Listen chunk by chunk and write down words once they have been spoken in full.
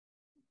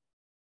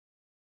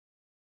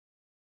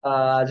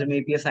आज हम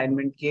AP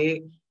assignment के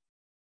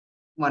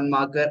 1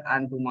 मार्कर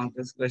एंड 2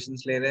 मार्कर्स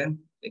क्वेश्चंस ले रहे हैं।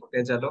 देखते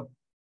हैं, चलो।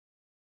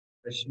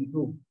 Question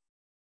 2,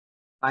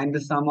 find the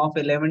some of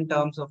 11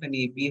 terms of an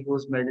AP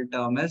whose middle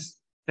term is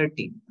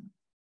 30।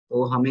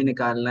 तो हमें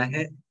निकालना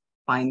है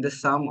find the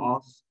some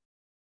of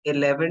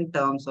 11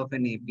 terms of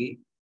an AP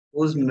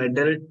whose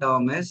middle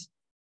term is,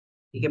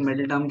 ठीक है,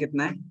 मिडिल टर्म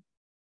कितना है,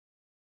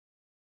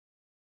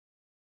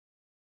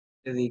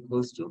 इज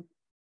इक्वल्स टू,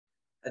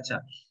 अच्छा,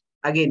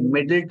 अगेन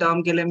मिडिल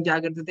टर्म के लिए हम क्या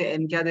करते थे,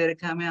 एन क्या दे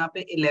रखा है हमें यहाँ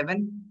पे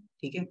 11,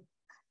 ठीक है।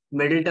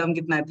 मिडिल टर्म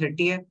कितना है,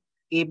 30 है।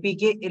 एपी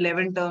के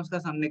 11 टर्म्स का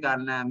सम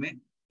निकालना है हमें।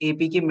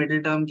 एपी की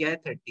मिडिल टर्म क्या है,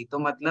 30। तो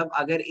मतलब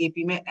अगर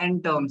एपी में एन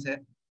टर्म्स है,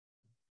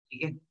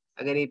 ठीक है,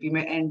 अगर एपी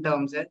में एन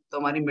टर्म्स है तो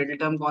हमारी मिडिल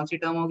टर्म कौन सी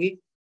टर्म होगी,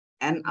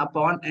 N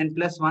upon N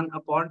plus one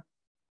upon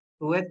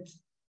tooth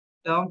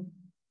term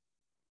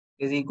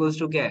is equals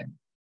to क्या है,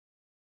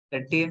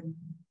 30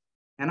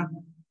 है ना।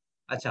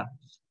 अच्छा,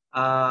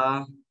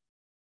 आ,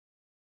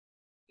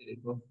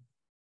 देखो,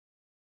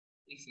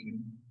 एक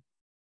सेकंड।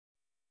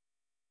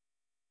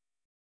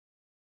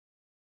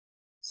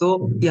 सो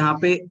यहाँ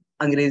पे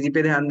अंग्रेजी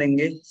पे ध्यान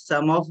देंगे।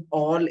 सम ऑफ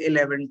ऑल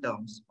 11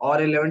 टर्म्स,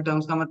 और 11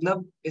 टर्म्स का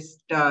मतलब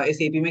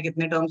इस एपी में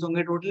कितने टर्म्स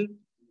होंगे, टोटल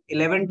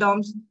 11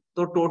 टर्म्स।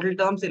 तो टोटल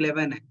टर्म्स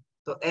 11 है,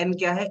 तो एन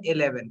क्या है,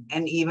 11।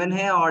 एन इवन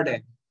है, ऑड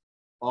है,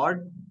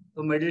 ऑड।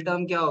 तो मिडिल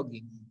टर्म क्या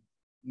होगी,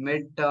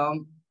 mid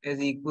term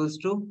is equals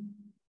to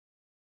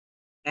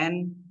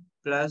N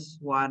plus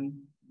one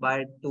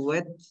by two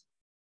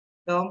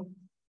term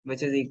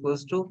which is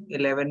equals to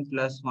 11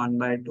 plus one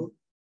by two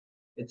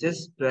which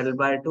is 12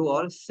 by two,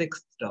 और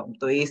सिक्स टर्म।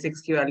 तो ए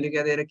six की value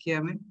क्या दे रखी है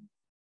हमें,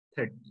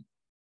 30,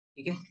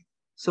 ठीक है।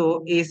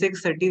 सो ए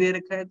सिक्स 30 दे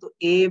रखा है, तो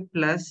ए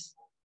प्लस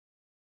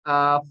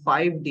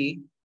 5d,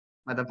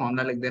 मतलब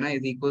फॉर्मूला लिख देना,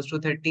 इज इक्वल्स टू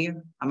 30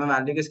 है। हमें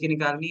वैल्यू किसकी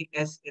निकालनी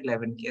है,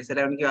 S11 की।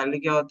 S11 की वैल्यू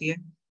क्या होती है,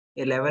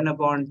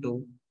 11/2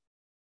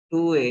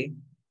 2a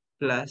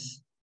plus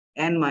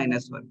n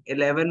minus one,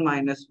 11 -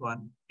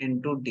 1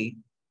 into D,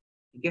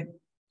 ठीक है।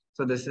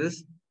 So this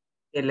is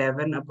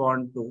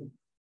 11/2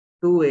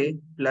 2a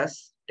plus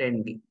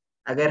 10d।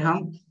 अगर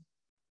हम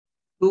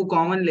 2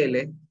 कॉमन ले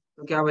ले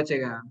तो क्या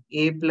बचेगा,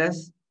 a प्लस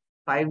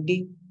 5d।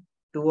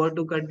 2 और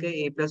 2 कट गए,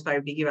 a प्लस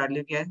 5d की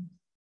वैल्यू क्या है,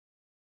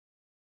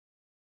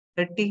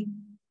 30।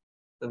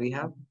 तो we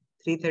have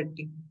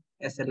 330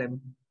 S11,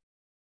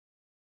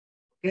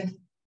 okay.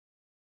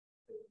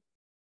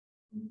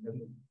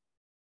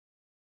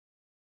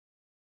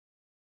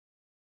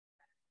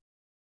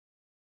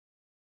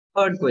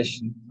 Third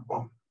question,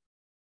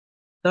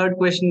 third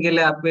question के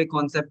लिए आपको एक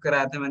कॉन्सेप्ट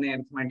कराया था मैंने,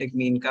 अरिथमेटिक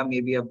मीन का। मे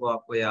बी अब वो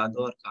आपको याद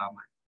हो और काम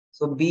आए।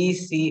 सो B,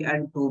 C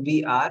and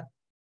 2b are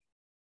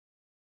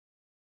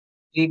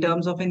three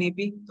terms of an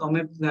AP. तो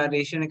हमें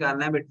रेशियो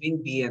निकालना है बिटवीन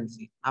बी एंड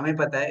सी। हमें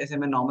पता है, ऐसे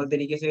मैं नॉर्मल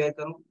तरीके से क्या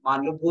करूँ,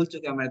 मान लो भूल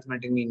चुके हैं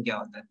मैथमेटिक मीन क्या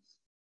होता है।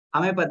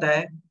 हमें पता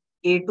है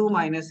A2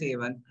 माइनस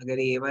A1, अगर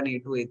A1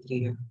 A2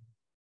 A3 है,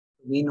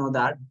 we know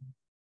that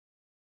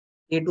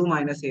A2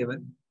 minus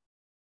A1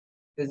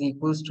 is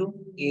equals to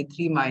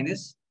A3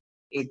 minus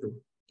A2,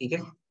 ठीक है।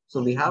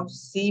 So we have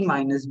C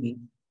minus B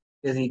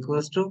is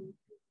equals to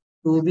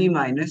 2b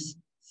minus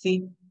C,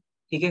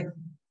 ठीक है।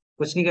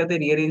 कुछ नहीं करते,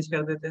 रीअरेंज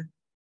कर देते हैं।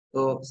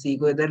 तो C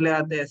को इधर ले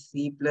आते हैं,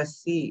 C plus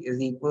C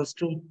is equals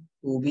to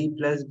 2b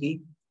plus B,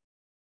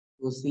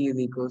 तो C is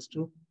equals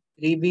to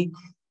 3b।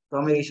 तो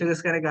हमें रेशियो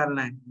किसका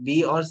निकालना है,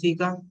 B और C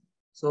का।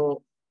 सो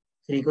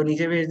 3 को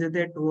नीचे भेज देते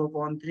हैं,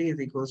 2/3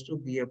 is equals to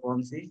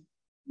B/C,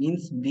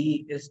 means B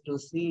is to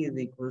C is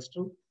equals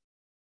to,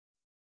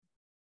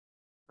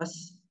 बस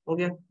हो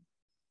गया।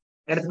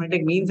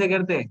 अरिथमेटिक मीन से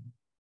करते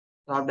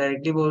तो आप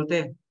डायरेक्टली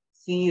बोलते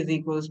C is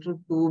equals to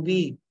 2b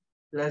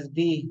plus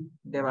B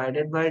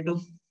divided by 2।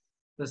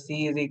 तो C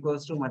इज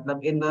इक्वल्स टू,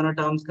 मतलब इन दोनों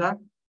टर्म्स का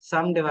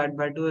सम divide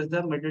by 2 is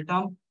the middle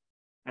term.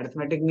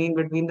 Arithmetic mean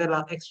between the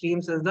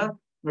extremes is the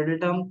middle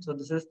term. So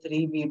this is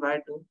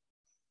 3b/2.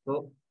 तो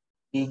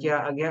b क्या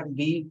आ गया,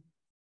 b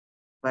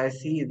by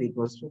c is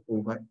equals to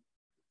 2 by।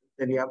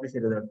 चलिए आप इसे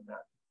result बता,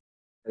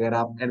 अगर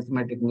आप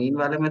अरिथमेटिक मीन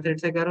वाले मेथड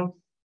से करो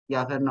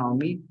या फिर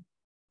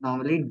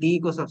नॉर्मली डी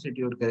को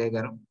सब्स्टिट्यूट करे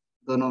करो,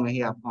 दोनों में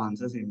ही आपको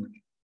आंसर सेम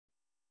मिलेगा,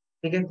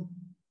 ठीक है।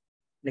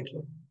 लिख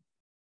लो।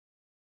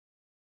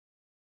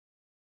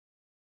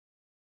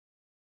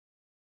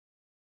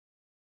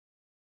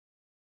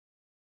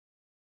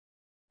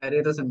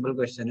 अरे तो सिंपल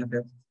क्वेश्चन है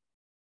फिर।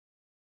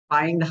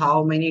 Find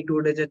how many two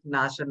digit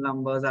natural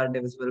numbers are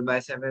divisible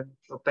by 7।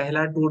 तो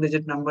पहला two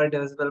digit number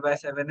divisible by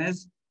 7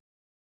 is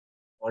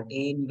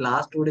 14।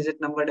 Last two digit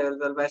number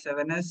divisible by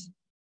 7 is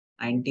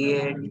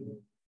 98।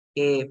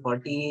 A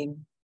 14,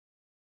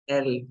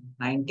 L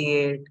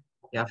 98,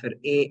 या फिर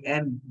A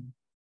N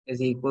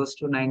is equals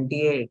to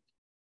 98,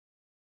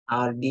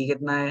 और D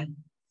कितना है,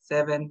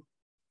 7।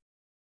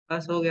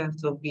 बस हो गया।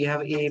 So we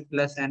have A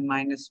plus N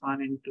minus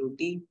 1 into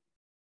D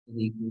is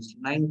equals to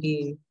 90।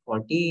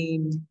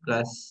 14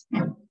 plus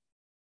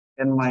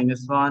N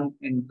minus 1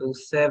 into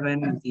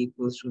 7 is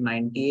equals to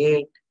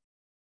 98।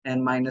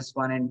 N minus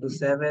 1 into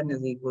 7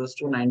 is equals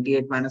to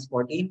 98 minus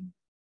 14,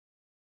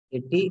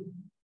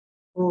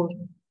 84।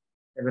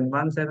 7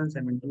 1 7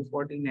 7 2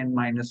 14 N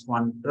minus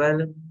 1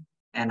 12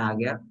 N आ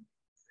गया।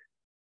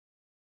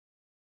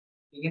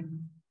 ठीक है,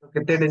 तो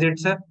कितने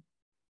डिजिट्स है?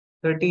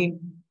 13।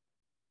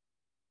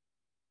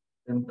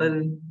 Simple.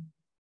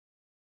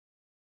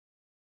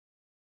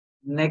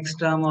 Next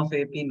term of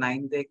AP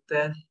 9 देखते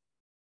हैं।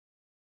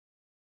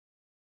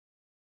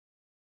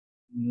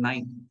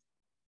 9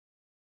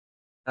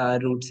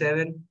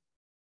 √7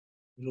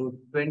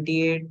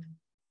 √28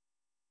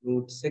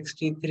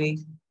 √63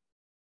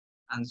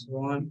 and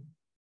so on.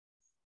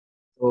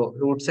 तो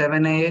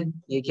 √7 है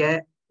ये क्या है?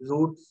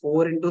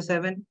 √4 ×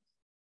 7,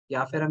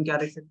 या फिर हम क्या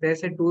लिख सकते हैं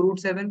इसे 2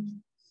 √7।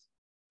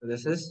 So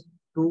this is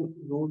 2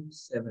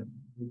 √7,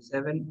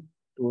 √7,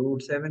 2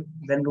 √7,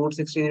 then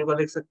 √63 को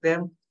लिख सकते हैं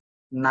हम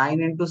 9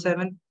 ×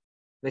 7,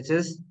 which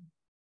is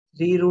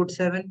 3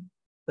 √7।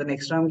 तो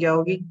नेक्स्ट टर्म क्या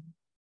होगी?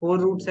 4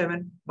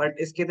 √7। बट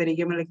इसके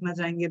तरीके में लिखना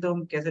चाहेंगे तो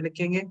हम कैसे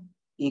लिखेंगे?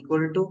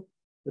 Equal to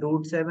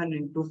 √7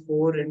 ×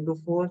 4 ×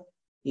 4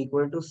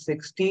 equal to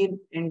 16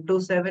 ×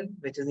 7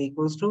 which is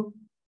equals to,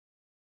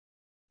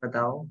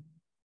 बताओ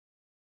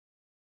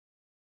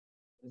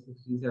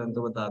 67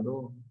 तो बता दो।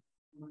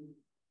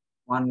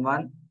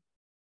 11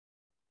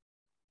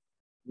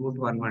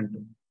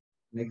 √112।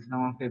 Next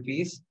term of AP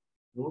is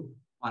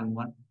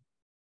 √11।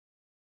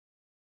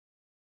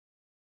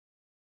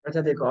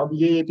 अच्छा देखो, अब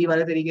ये एपी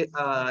वाले तरीके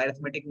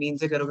अरिथमेटिक मीन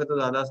से करोगे तो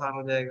ज्यादा आसान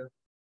हो जाएगा।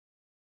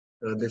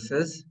 तो दिस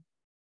इज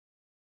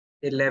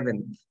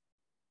 11th।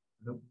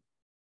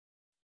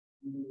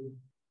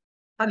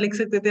 हाँ लिख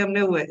सकते थे, हमने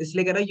हुआ है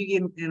इसलिए करा क्योंकि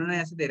इन्होंने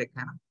ऐसे दे रखा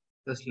है ना,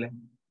 तो इसलिए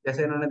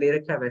जैसे इन्होंने दे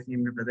रखा है वैसे ही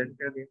हमने प्रेजेंट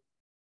कर दिया।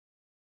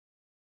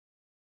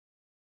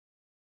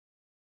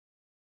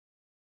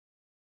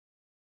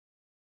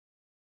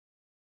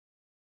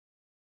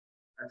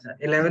 अच्छा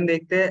 11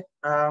 देखते हैं।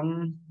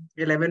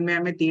 11 में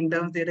हमें तीन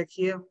टर्म्स दे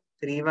रखी है,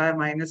 3y -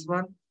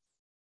 1,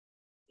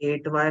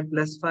 8y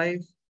 +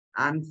 5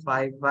 एंड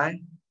 5y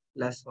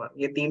 + 1।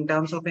 ये तीन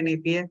टर्म्स ऑफ एन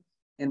एपी है।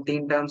 इन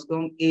तीन टर्म्स को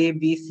हम ए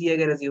बी सी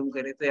अगर अज्यूम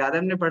करें तो याद है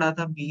हमने पढ़ा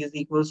था B is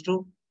equals to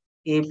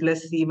a +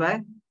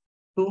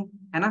 c/2,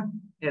 है ना?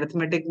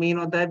 अरिथमेटिक मीन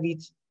होता है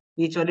बीच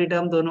बीच वाली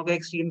टर्म दोनों के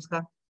एक्सट्रीम्स का।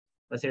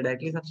 बस ये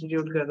डायरेक्टली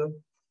सब्स्टिट्यूट कर दो।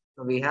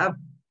 तो we have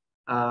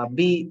b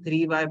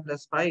 3y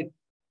 + 5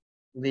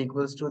 is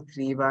equals to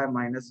 3y -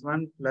 1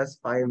 +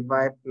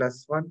 5y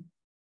 + 1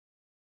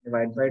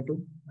 divide by 2।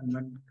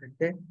 1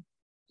 करते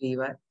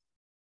 3y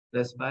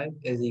 + 5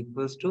 is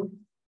equals to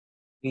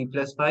 3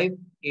 + 5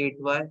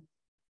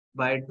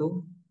 8y/2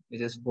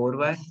 which is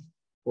 4y।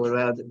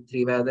 4y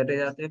 3y other रह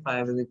जाते हैं।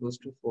 5 is equals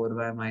to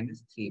 4y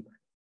 - 3y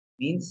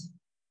means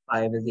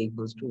 5 is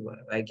equals to y।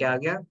 y क्या आ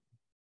गया?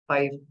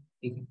 5।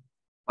 ठीक है।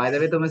 By the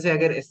way तुम इसे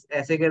अगर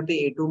ऐसे करते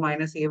a2 -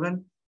 a1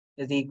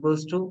 is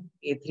equals to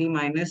a3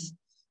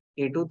 -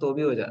 a2 तो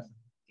भी हो जाता।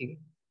 ठीक है,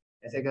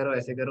 ऐसे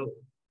करो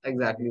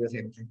एग्जैक्टली द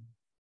सेम थिंग।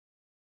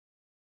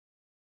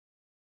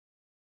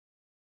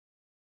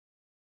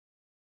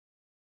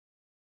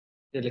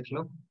 ये लिख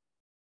लो,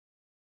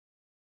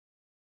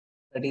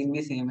 13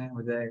 भी सेम है,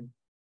 हो जाएगा।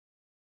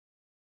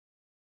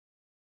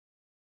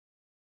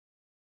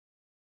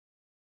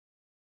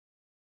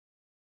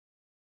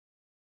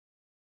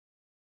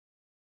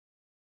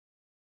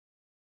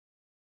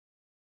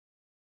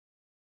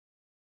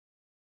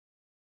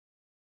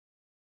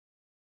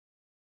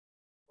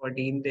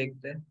 14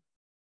 देखते हैं।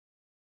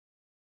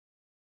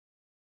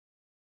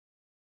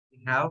 We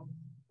have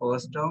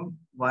first term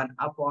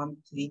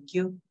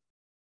 1/3q,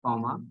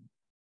 comma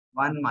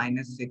 1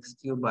 -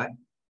 6q by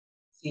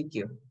CQ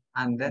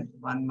and then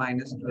 1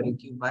 -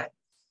 12q by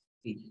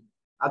CQ।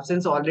 अब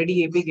सिंस ऑलरेडी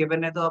AP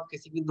गिवन है तो आप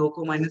किसी भी दो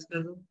को माइनस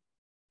कर दो।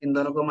 इन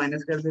दोनों को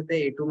माइनस कर देते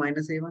हैं a2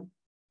 - a1।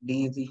 D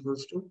is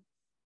equals to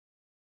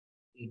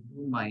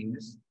a2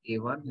 -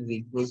 a1 is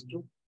equals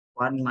to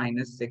 1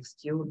 -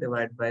 6q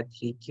divided by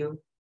 3q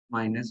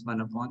minus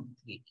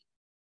 1/3q।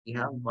 We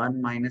have 1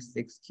 -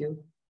 6q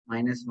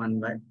minus 1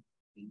 by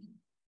 3q।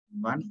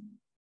 1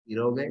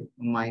 0 हो गए,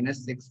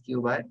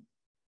 -6q by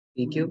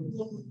 3q।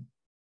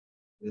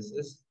 This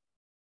is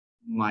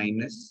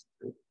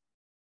 -2।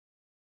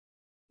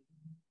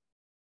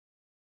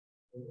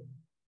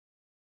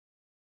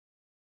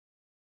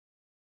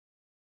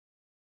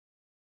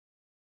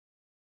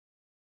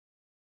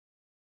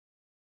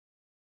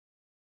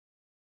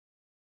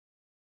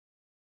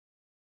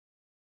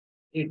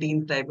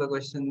 18 type का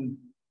क्वेश्चन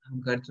हम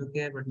कर चुके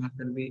हैं, बट मैं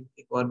फिर भी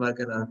एक और बार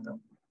करा देता हूँ।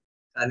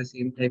 सारे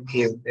सेम टाइप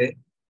के होते हैं।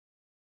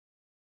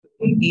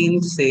 18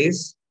 says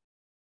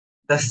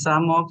the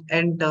sum of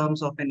n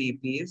terms of an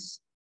AP is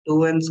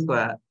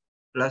 2n²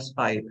 +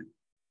 5n।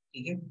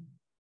 ठीक है,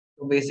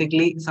 तो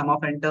basically some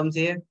of n terms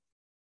ये है।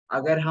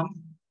 अगर हम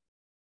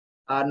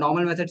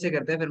नॉर्मल मेथड से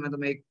करते हैं, फिर मैं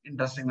तुम्हें एक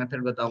इंटरेस्टिंग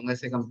मेथड बताऊंगा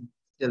इसे कम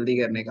जल्दी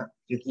करने का,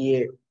 क्योंकि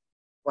ये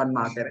 1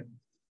 मार्कर है।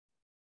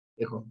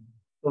 देखो,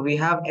 तो we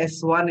have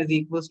S1 is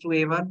equals to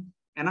A1,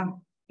 है ना,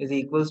 is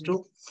equals to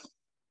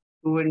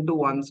 2 ×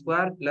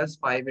 1² +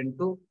 5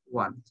 ×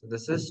 1। So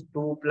this is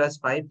 2 +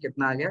 5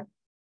 कितना आ गया?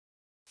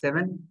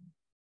 7।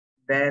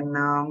 Then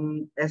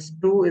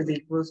S2 is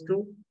equals to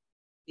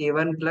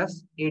A1 +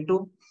 A2,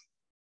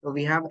 तो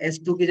वी हैव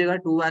S2 की जगह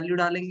 2 वैल्यू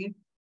डालेंगे,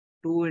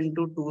 2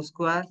 into two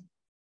square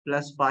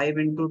plus 5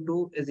 into two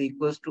is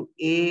equal to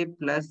A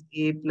plus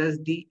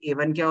D.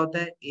 A1 क्या होता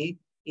है A,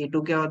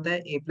 A2 क्या होता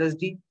है A plus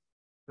D.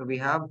 So we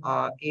have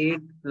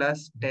 8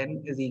 plus 10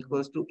 is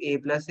equals to A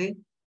plus A,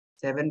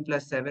 7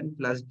 plus 7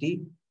 plus D.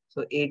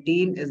 So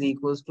 18 is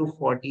equals to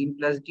 14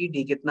 plus D.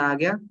 D कितना आ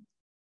गया?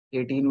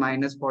 18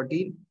 minus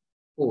 14,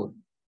 4.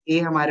 A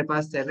हमारे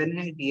पास 7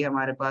 है, D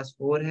हमारे पास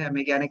 4 है,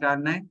 हमें क्या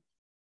निकालना है?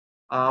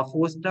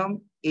 Fourth term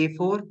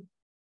A4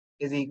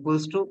 is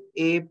equals to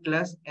A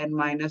plus N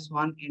minus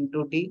 1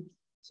 into D.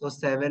 So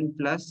 7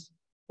 plus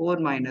 4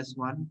 minus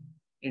 1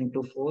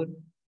 into 4,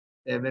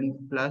 7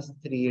 plus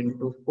 3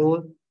 into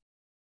 4,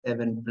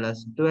 7 plus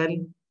 12,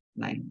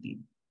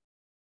 19।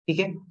 ठीक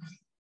है,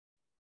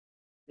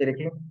 ये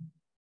देखिए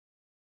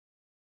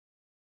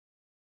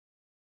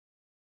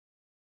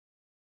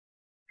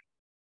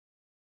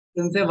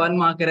तुमसे 1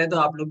 मार्कर है तो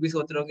आप लोग भी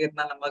सोच रहे हो कि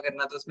इतना लंबा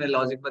करना तो उसमें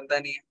लॉजिक बनता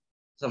नहीं है।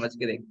 समझ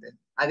के देखते हैं।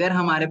 अगर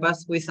हमारे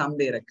पास कोई सम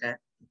दे रखा है,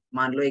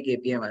 मान लो एक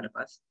एपी है हमारे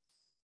पास,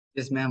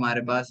 जिसमें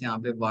हमारे पास यहाँ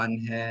पे 1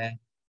 है,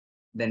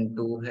 देन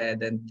 2 है,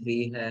 देन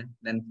 3 है,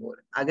 देन 4।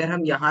 अगर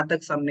हम यहाँ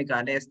तक सम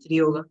निकालें S3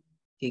 होगा।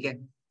 ठीक है,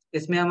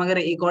 इसमें हम अगर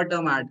एक और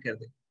टर्म ऐड कर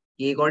दें,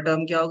 ये एक और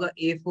टर्म क्या होगा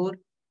A4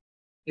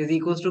 इज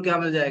इक्वल्स टू क्या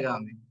मिल जाएगा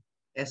हमें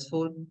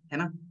S4, है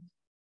ना।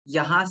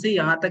 यहाँ से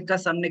यहाँ तक का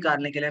सम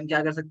निकालने के लिए हम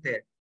क्या कर सकते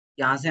हैं,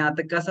 यहाँ से यहाँ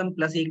तक का सम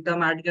प्लस एक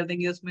टर्म ऐड कर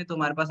देंगे उसमें, तो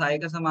हमारे पास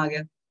आएगा सम आ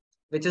गया।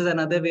 Which is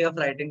another way of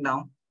writing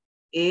down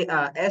A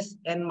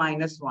SN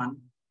minus one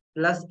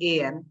plus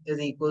AN is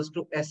equals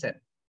to SN,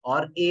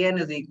 और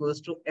AN is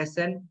equals to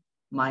SN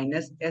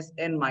minus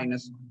SN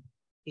minus one.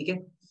 ठीक है,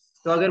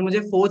 तो अगर मुझे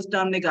फोर्थ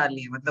टर्म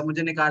निकालनी है, मतलब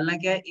मुझे निकालना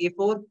क्या है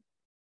A4,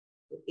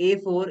 तो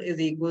A4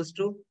 is equals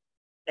to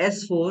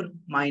S4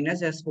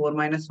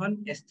 minus one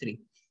S3।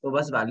 तो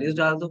बस वैल्यूज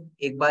डाल दो,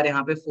 एक बार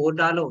यहाँ पे 4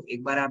 डालो,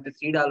 एक बार यहाँ पे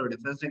 3 डालो,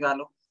 डिफरेंस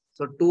निकालो।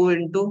 सो 2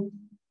 into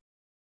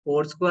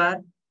four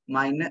square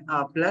minus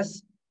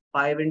plus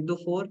 5 into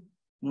 4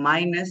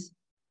 minus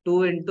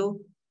 2 into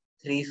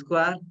 3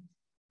 square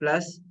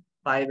plus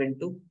 5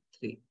 into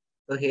 3।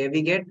 तो here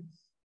we get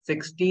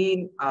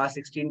 16,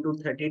 16 to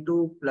 32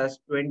 plus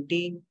 20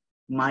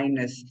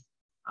 minus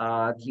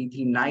 3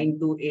 3 9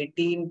 to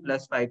 18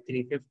 plus 5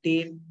 3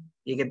 15।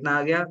 ये कितना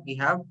आ गया? We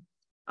have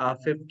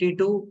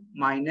 52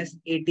 minus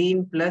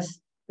 18 plus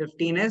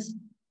 15 is,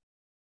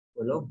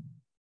 बोलो,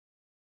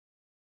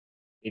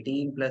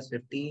 18 plus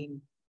 15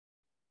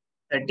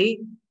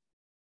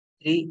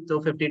 33। तो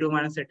 52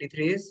 minus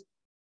 33 is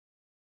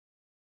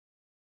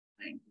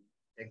 90।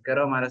 चेक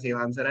करो, हमारा सेम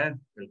आंसर है,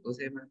 बिल्कुल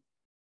सेम है।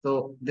 तो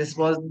this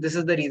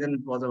is the reason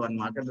it was a 1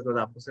 marker, because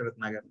आपको सिर्फ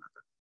इतना करना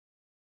था।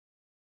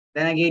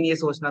 देन अगेन ये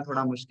सोचना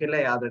थोड़ा मुश्किल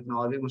है, याद रखना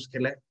और भी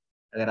मुश्किल है।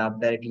 अगर आप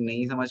डायरेक्टली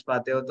नहीं समझ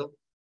पाते हो तो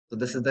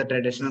this is the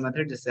traditional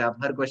method, जिससे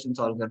आप हर क्वेश्चन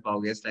सॉल्व कर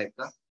पाओगे इस टाइप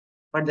का।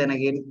 But then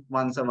again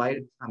once a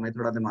while हमें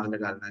थोड़ा दिमाग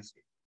लगाना है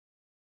इसमें।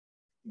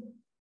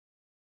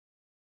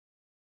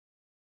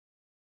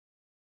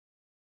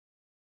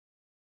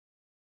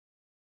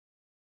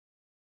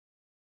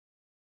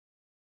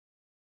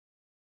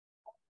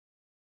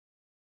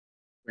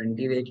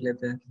 20 देख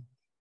लेते हैं।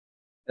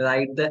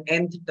 Right the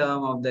nth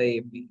term of the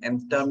AP.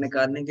 nth term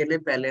निकालने के लिए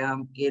पहले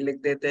हम a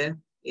लिख देते हैं।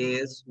 a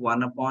is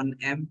 1 upon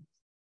m,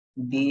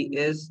 b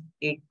is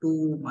a2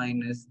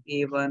 minus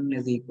a1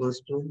 is equals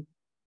to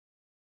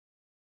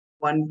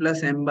 1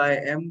 plus m by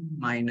m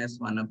minus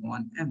 1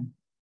 upon m।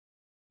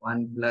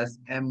 1 plus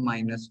m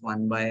minus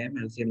 1 by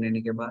m LCM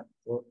लेने के बाद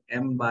तो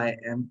m by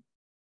m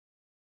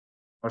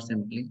और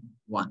सिंपली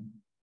 1।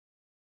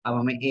 अब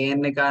हमें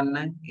an निकालना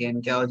है।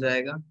 an क्या हो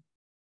जाएगा?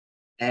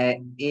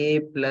 a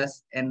plus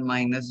n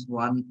minus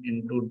 1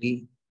 into d।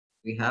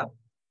 We have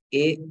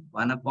a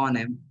 1 upon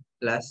m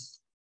plus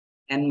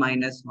n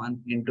minus 1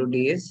 into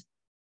d is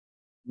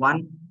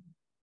 1।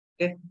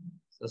 Okay,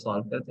 so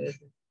solve करते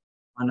हैं।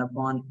 1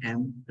 upon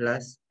m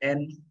plus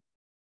n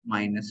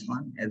minus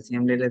 1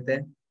 LCM ले लेते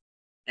हैं।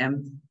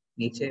 m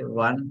नीचे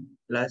 1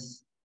 plus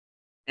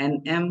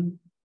nm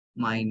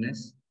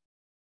minus,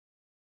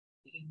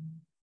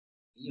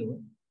 this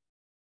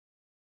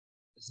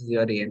is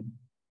your an।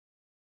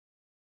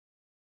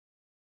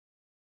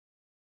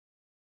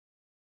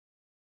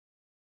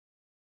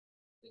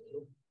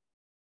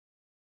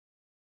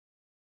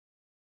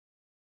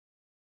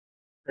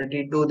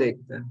 32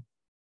 देखते हैं।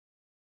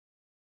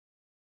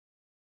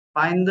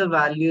 Find the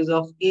values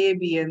of a,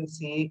 b and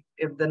c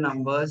if the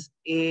numbers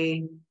a,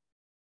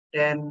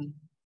 10,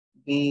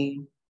 b,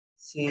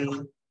 c,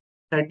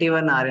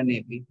 31 are in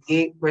AP।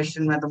 ये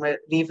question मैं तुम्हें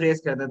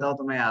refresh कर देता हूँ,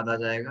 तुम्हें याद आ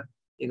जाएगा।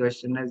 ये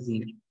क्वेश्चन है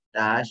 0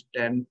 डैश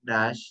 10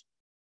 डैश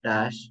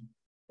डैश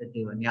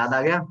 31, याद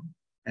आ गया।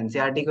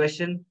 NCERT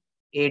question.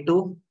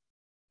 A2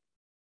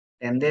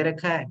 10 दे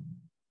रखा है।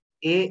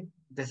 A,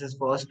 this is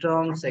first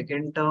term,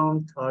 second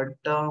term, third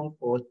term,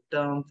 fourth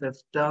term,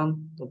 fifth term.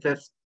 तो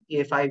फिफ्थ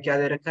A5 क्या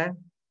दे रखा है?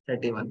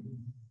 31।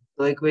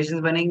 तो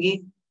इक्वेशंस बनेंगी,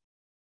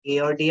 ए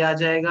और डी आ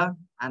जाएगा,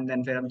 एंड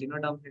देन फिर हम तीनों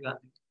टर्म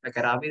निकालेंगे। मैं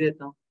करा भी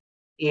देता हूँ।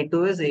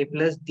 A2 is a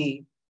plus d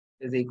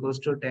is equals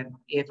to 10,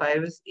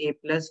 A5 is a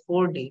plus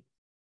 4d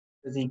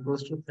is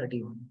equals to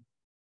 31।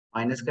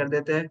 Minus कर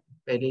देते हैं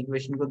पहली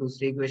इक्वेशन को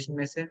दूसरी इक्वेशन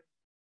में से,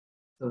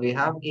 तो we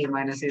have a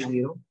minus A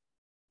 0,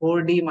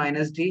 4d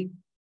minus D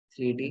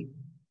 3d,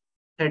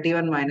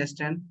 31 minus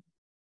 10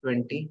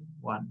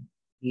 21,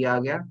 ये आ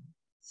गया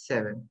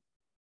 7,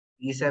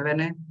 ये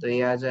 7 है तो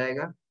ये आ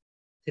जाएगा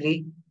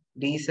 3,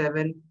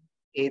 d7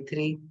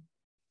 a3,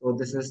 so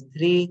this is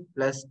 3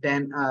 plus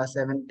 10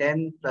 7 10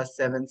 plus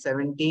 7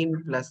 17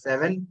 plus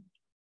 7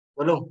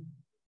 बोलो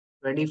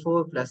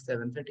 24 plus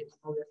 7 31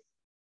 हो गया।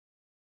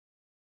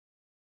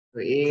 So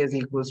A is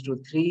equals to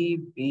 3,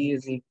 B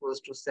is equals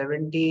to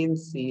 17,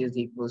 C is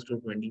equals to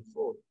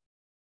 24.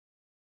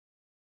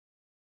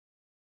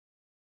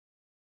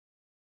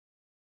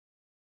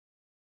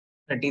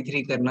 Thirty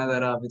three करना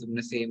जरा, अभी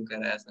तुमने सेम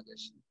करा है ऐसा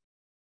क्वेश्चन।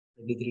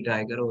 33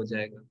 ट्राई करो, हो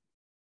जाएगा।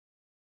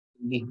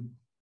 बी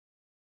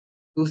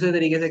दूसरे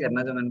तरीके से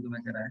करना जो मैंने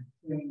तुम्हें करा है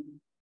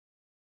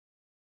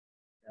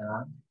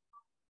यार।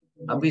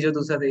 अभी जो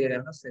दूसरा तरीका है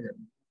ना उससे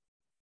करना।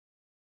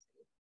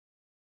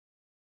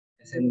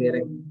 एसएन दे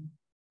रखे,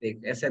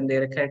 देख एसएन दे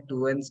रखा है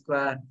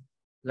 2n²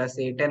 प्लस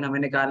 8n। हमें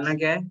निकालना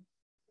क्या है?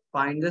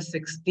 Find the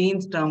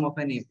 16th term of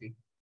an AP.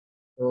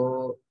 तो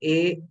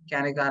ए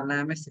क्या निकालना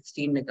है? हमें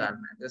 16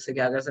 निकालना है। तो इससे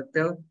क्या कर सकते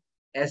हो?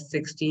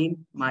 S16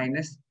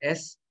 माइनस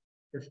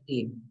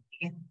S15,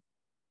 ठीक है।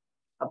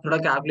 अब थोड़ा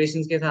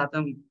कैलकुलेशंस के साथ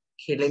हम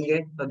खेलेंगे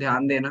तो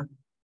ध्यान देना,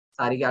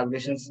 सारी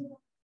कैलकुलेशंस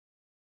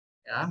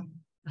यार।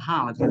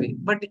 हाँ मतलब,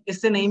 बट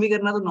इससे नहीं भी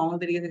करना तो नॉर्मल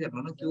तरीके से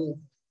करना ना, क्यों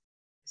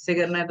इससे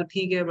करना है तो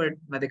ठीक है, बट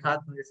मैं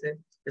दिखाता हूँ जैसे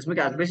इसमें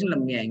कैलकुलेशन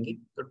लंबी आएंगी।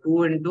 तो 2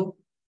 into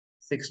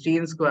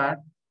 16²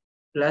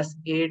 plus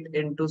 8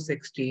 into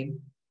 16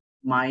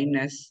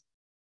 minus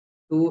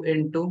 2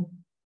 into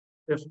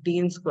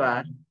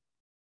 15²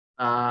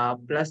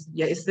 plus,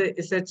 या इससे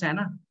इससे अच्छा है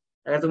ना,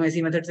 अगर तुम्हें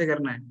इसी मेथड से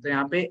करना है तो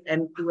यहाँ पे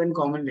n2n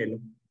कॉमन ले लो।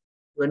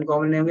 2n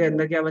कॉमन लेंगे,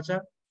 अंदर क्या बचा?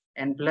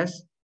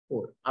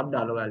 n+4। अब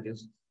डालो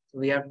वैल्यूज। तो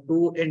we have 2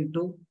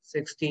 into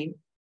 16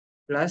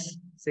 plus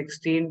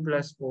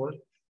 16+4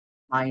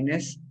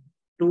 minus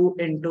 2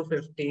 into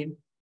 15,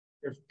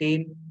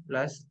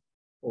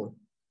 15+4।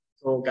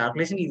 तो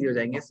कैलकुलेशन इजी हो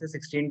जाएंगे इससे।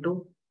 16 to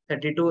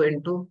 32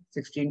 into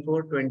 16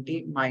 4 20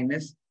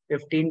 minus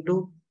 15 to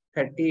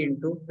 30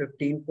 into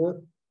 15 4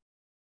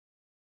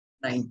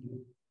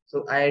 90।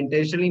 So I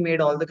intentionally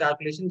made all the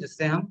calculation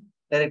जिससे हम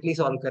डायरेक्टली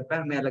सॉल्व कर पाए,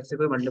 हमें अलग से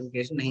कोई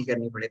मल्टीप्लिकेशन नहीं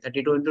करनी पड़े।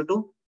 32 into 2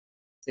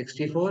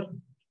 64,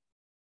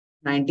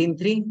 19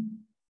 3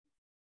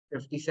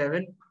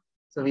 57।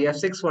 So we have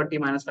 640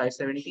 minus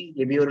 570।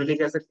 ये भी ओरली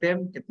कर सकते हैं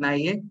हम, कितना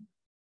है ये?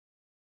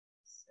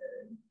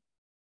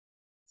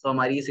 तो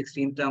हमारी ये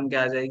 16th टर्म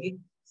क्या आ जाएगी?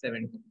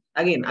 70।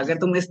 अगेन अगर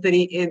तुम इस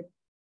तरीके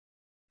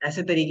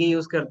ऐसे तरीके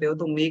यूज करते हो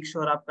तो मेक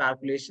श्योर आप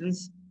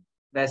कैलकुलेशंस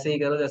वैसे ही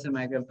करो जैसे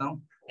मैं करता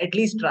हूँ।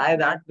 एटलीस्ट ट्राई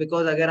दैट,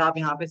 बिकॉज अगर आप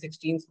यहाँ पे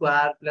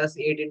 16² प्लस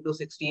 8 into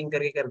 16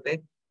 करके करते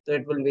तो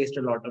it will waste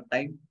a lot of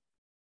time,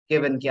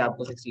 given कि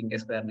आपको 16 के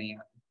स्क्वायर नहीं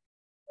आता।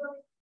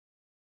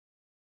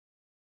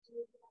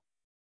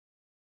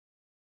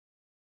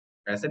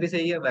 वैसे भी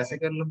सही है, वैसे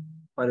कर लो।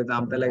 फॉर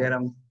एग्जाम्पल अगर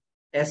हम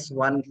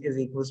S1 is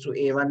equal to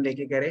A1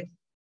 लेके करें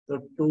तो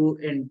 2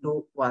 into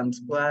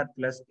 1²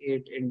 प्लस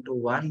 8 into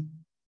 1,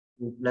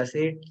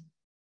 2+8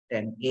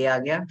 10, ए आ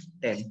गया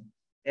 10।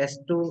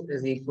 S2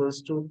 is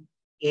equals to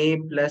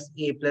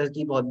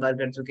A+A+D, बहुत बार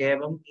कर चुके हैं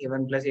अब हम।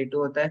 A1 प्लस A2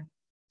 होता है।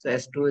 सो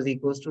S2 is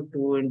equals to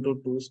 2 into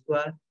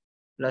 2²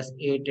 plus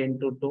 8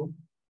 into 2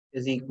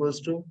 is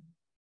equals to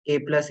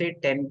A+A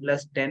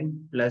 10+10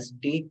 plus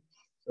D।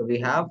 So we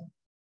have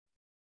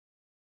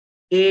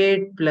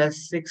 8 plus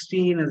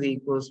 16 is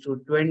equals to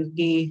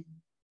 20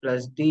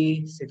 plus D,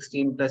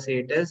 16 plus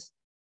 8 is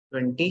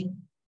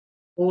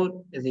 24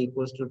 is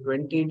equals to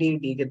 20D,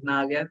 D कितना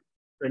आ गया?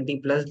 20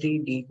 plus D,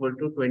 D equal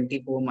to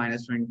 24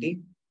 minus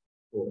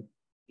 24,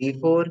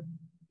 D4,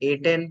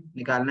 A10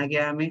 निकालना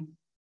क्या है हमें?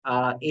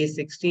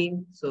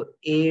 A16, so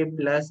A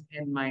plus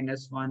N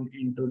minus 1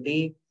 into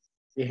D,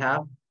 we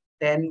have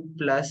 10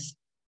 plus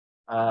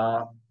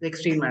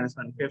 16 minus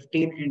 1,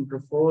 15 into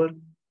 4,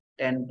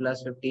 10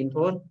 plus 15,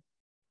 4,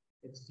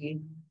 16,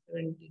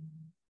 17।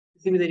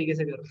 किसी भी तरीके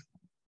से करो।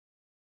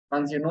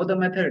 Once you know the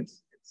methods,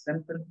 it's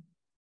simple.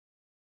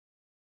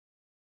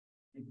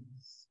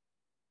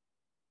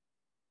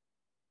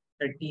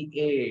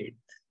 38,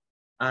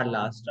 our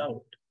last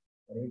out.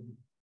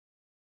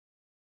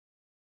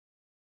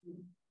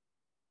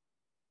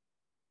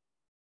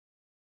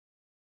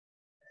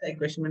 एक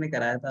क्वेश्चन मैंने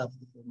कराया था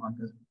आपको 4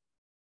 मार्क्स।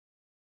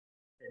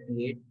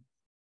 38,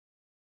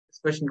 इस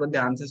क्वेश्चन को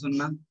ध्यान से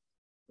सुनना,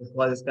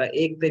 बिकॉज इसका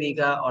एक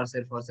तरीका और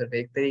सिर्फ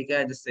एक तरीका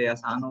है जिससे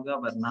आसान होगा,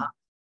 वरना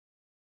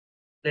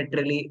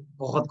लिटरली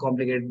बहुत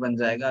कॉम्प्लिकेटेड बन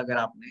जाएगा अगर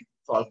आपने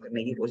सॉल्व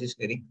करने की कोशिश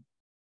करी।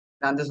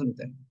 ध्यान से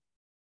सुनते हैं।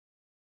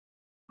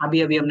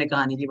 अभी अभी हमने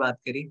कहानी की बात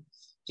करी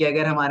कि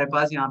अगर हमारे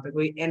पास यहाँ पे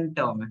कोई n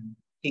टर्म है,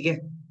 ठीक है,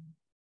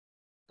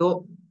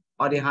 तो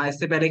और यहाँ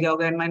इससे पहले क्या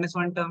होगा?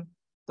 n-1 term.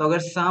 तो अगर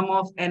सम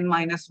ऑफ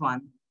n-1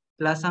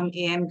 प्लस हम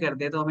an कर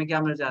दे तो हमें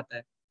क्या मिल जाता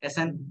है?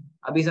 Sn।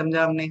 अभी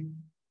समझा हमने,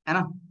 है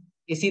ना?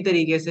 इसी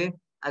तरीके से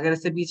अगर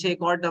इससे पीछे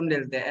एक और टर्म ले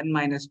लेते हैं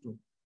n-2,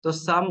 तो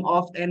सम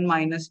of n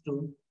minus two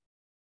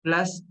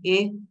plus A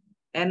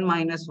N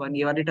minus one,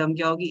 ये वाली टर्म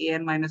क्या होगी, A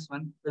N minus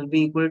one will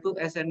be equal to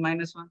S N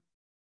minus one.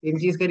 तीन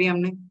चीज करी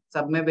हमने,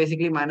 सब में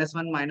basically minus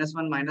one minus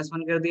one minus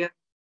one कर दिया।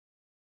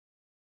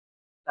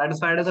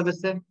 सेटिस्फाइड है सब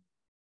इससे?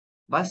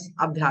 बस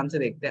अब ध्यान से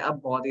देखते हैं, अब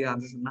बहुत ही ध्यान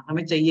से सुनना,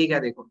 हमें चाहिए क्या,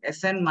 देखो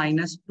S N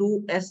minus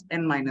two S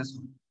N minus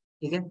one,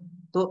 ठीक है।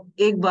 तो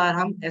एक बार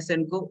हम एस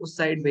एन को उस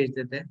साइड भेज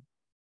देते हैं,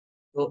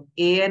 तो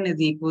A N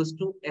is equal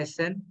to S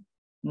N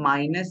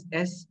minus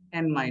S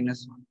N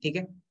minus one, ठीक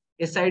है।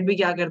 इस साइड भी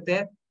क्या करते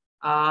हैं,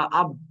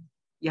 अब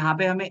यहाँ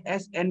पे हमें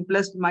S N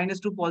plus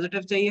minus two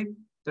positive चाहिए,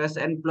 तो एस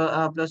एन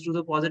प्लस टू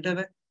तो पॉजिटिव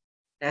है,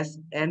 S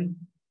N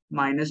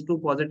minus two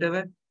positive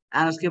है,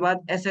 एंड उसके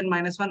बाद S N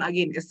minus one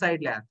again इस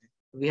साइड ले आते हैं,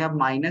 we have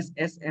minus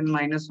S N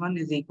minus one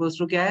is equal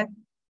to क्या है,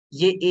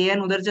 ये ए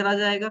एन उधर चला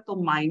जाएगा तो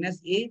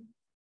minus A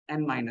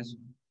N minus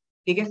one,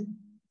 ठीक है,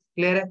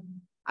 क्लियर है।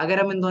 अगर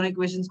हम इन दोनों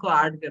इक्वेशंस को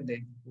ऐड कर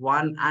दें,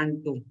 one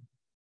and to,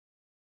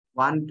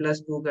 one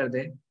plus two कर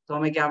दे, तो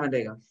हमें क्या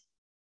मिलेगा,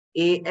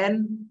 A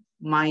N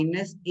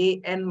minus A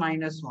N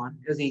minus one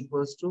is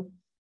equals to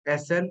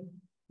S N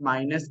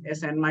minus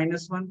S N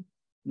minus one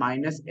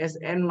minus S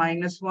N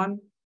minus one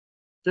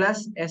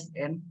plus S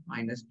N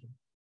minus two,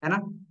 है ना।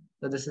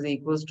 तो this is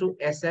equals to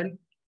S N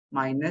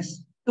minus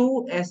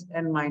two S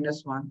N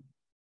minus one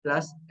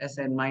plus S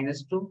N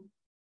minus two.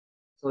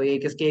 तो ये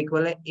किसके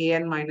equal है, A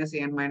N minus A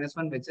N minus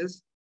one which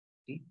is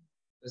T.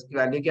 इसकी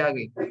value क्या आ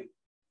गई,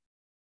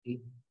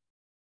 टी।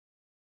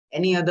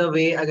 एनी अदर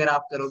वे अगर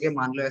आप करोगे,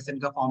 मान लो एसएन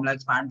का फॉर्मूला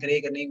एक्सपांड करके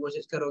करने की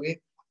कोशिश करोगे,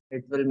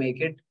 it will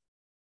make it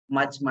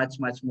much much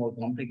much more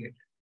complicated.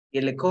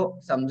 ये लिखो,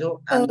 समझो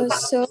एंड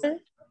सर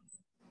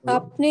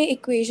आपने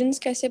इक्वेशंस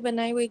कैसे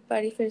बनाए वो एक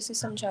बार फिर से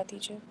समझा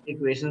दीजिए।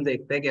 इक्वेशन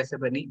देखते हैं कैसे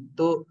बनी।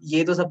 तो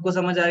ये तो सबको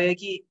समझ आ गया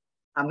कि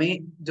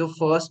हमें जो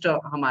फर्स्ट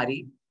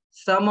हमारी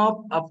सम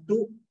of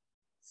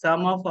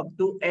up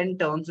to N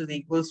terms is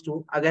equals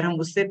to, अगर हम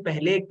उससे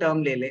पहले एक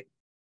टर्म ले ले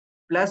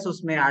प्लस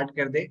उसमें ऐड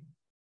कर दे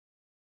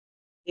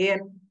A N,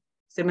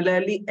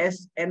 similarly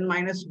S N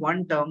minus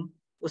one term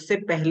उससे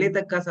पहले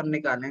तक का सम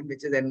निकालें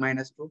which is an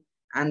minus two,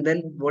 and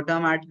then वो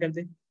टर्म ऐड कर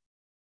दे।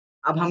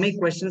 अब हमें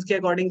क्वेश्चंस के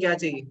अकॉर्डिंग क्या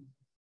चाहिए,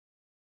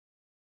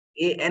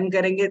 ए एन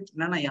करेंगे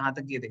ना, यहाँ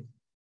तक ये देख,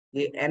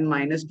 ये एन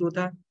माइनस टू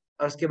था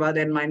और उसके बाद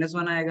एन माइनस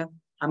वन आएगा,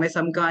 हमें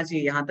सम कहाँ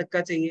चाहिए, यहाँ तक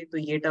का चाहिए, तो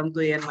ये टर्म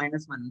तो एन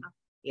माइनस वन ना,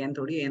 एन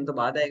थोड़ी, एन तो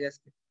बाद आएगा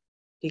इसके,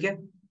 ठीक है।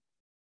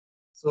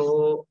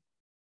 सो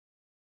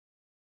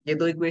ये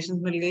दो इक्वेशंस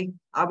मिल गई।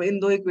 अब इन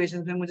दो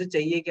इक्वेशंस में मुझे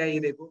चाहिए क्या, ये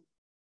देखो,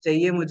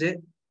 चाहिए मुझे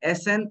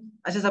एस एन,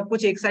 अच्छा सब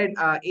कुछ एक साइड,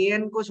 ए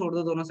एन को छोड़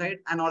दो दोनों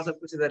साइड, एन और सब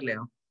कुछ इधर ले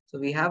आओ। So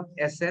we have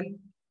S N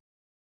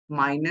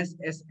minus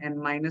S N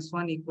minus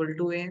one equal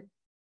to A,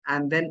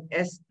 and then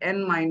S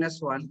N minus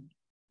one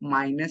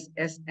minus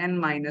S N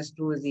minus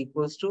two is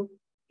equals to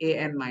A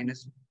N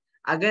minus one.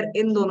 अगर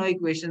इन दोनों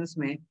equations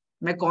में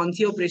मैं कौन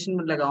सी operation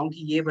लगाऊं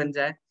कि ये बन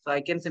जाए, तो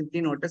आई कैन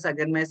सिंपली नोटिस,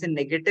 अगर मैं इसे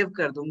नेगेटिव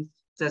कर दूं,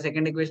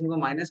 सेकंड इक्वेशन को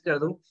माइनस कर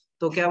दूं,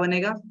 तो क्या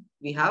बनेगा,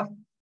 we have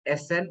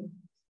S N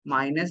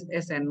minus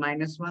S N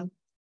minus one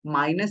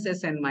minus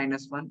S N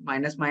minus one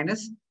minus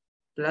minus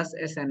plus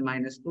S N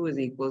minus two is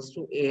equals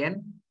to A N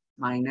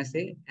minus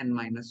A N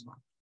minus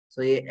one.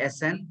 सो ये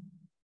S N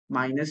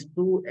minus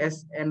two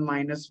S N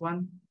minus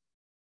one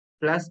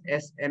plus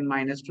S N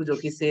minus two, जो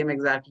कि same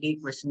exactly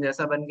question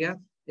जैसा बन गया,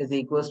 is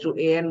equals to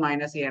A N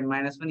minus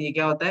one, ये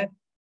क्या होता है,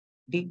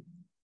 डी,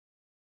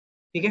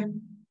 ठीक है,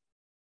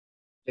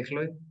 लिख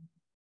लो।